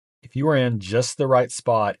If you were in just the right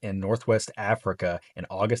spot in Northwest Africa in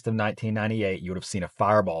August of 1998, you would have seen a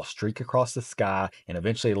fireball streak across the sky and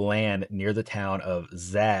eventually land near the town of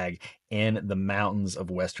Zag in the mountains of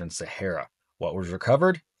Western Sahara. What was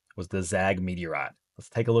recovered was the Zag meteorite. Let's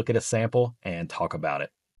take a look at a sample and talk about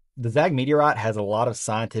it. The Zag meteorite has a lot of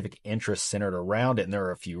scientific interest centered around it, and there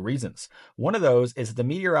are a few reasons. One of those is that the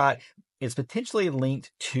meteorite is potentially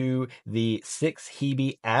linked to the 6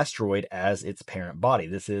 Hebe asteroid as its parent body.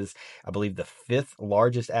 This is, I believe, the fifth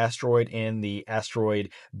largest asteroid in the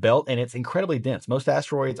asteroid belt, and it's incredibly dense. Most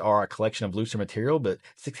asteroids are a collection of looser material, but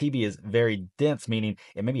 6 Hebe is very dense, meaning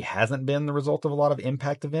it maybe hasn't been the result of a lot of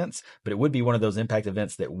impact events, but it would be one of those impact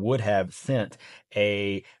events that would have sent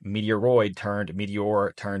a meteoroid turned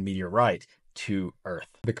meteor turned meteorite to Earth.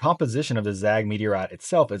 The composition of the Zag meteorite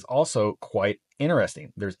itself is also quite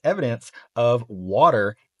interesting. There's evidence of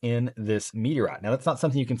water in this meteorite. Now, that's not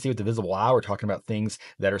something you can see with the visible eye. We're talking about things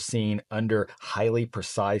that are seen under highly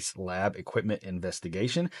precise lab equipment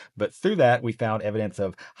investigation. But through that, we found evidence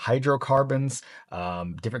of hydrocarbons,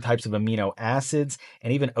 different types of amino acids,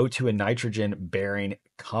 and even O2 and nitrogen bearing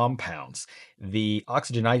compounds. The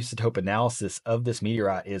oxygen isotope analysis of this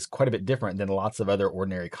meteorite is quite a bit different than lots of other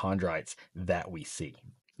ordinary chondrites that we see.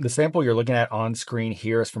 The sample you're looking at on screen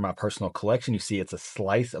here is from my personal collection. You see it's a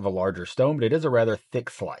slice of a larger stone, but it is a rather thick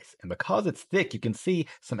slice. And because it's thick, you can see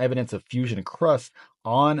some evidence of fusion crust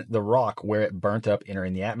on the rock where it burnt up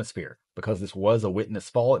entering the atmosphere. Because this was a witness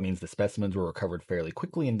fall, it means the specimens were recovered fairly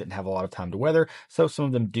quickly and didn't have a lot of time to weather. So some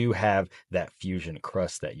of them do have that fusion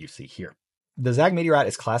crust that you see here. The Zag meteorite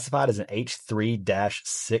is classified as an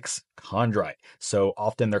H3-6 chondrite. So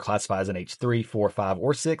often they're classified as an H3, 4, 5,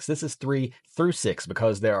 or 6. This is 3 through 6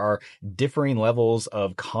 because there are differing levels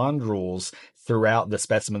of chondrules throughout the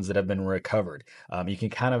specimens that have been recovered. You can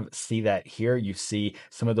kind of see that here. You see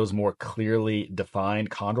some of those more clearly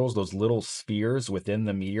defined chondrules, those little spheres within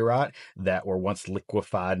the meteorite that were once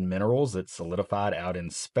liquefied minerals that solidified out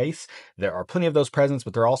in space. There are plenty of those present,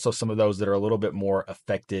 but there are also some of those that are a little bit more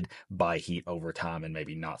affected by heat over time and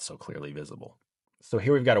maybe not so clearly visible. So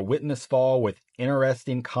here we've got a witness fall with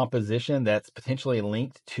interesting composition that's potentially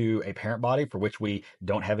linked to a parent body for which we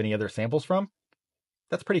don't have any other samples from.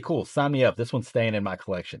 That's pretty cool. Sign me up. This one's staying in my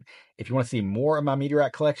collection. If you want to see more of my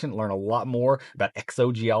meteorite collection, learn a lot more about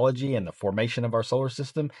exogeology and the formation of our solar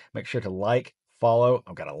system, make sure to like, follow.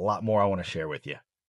 I've got a lot more I want to share with you.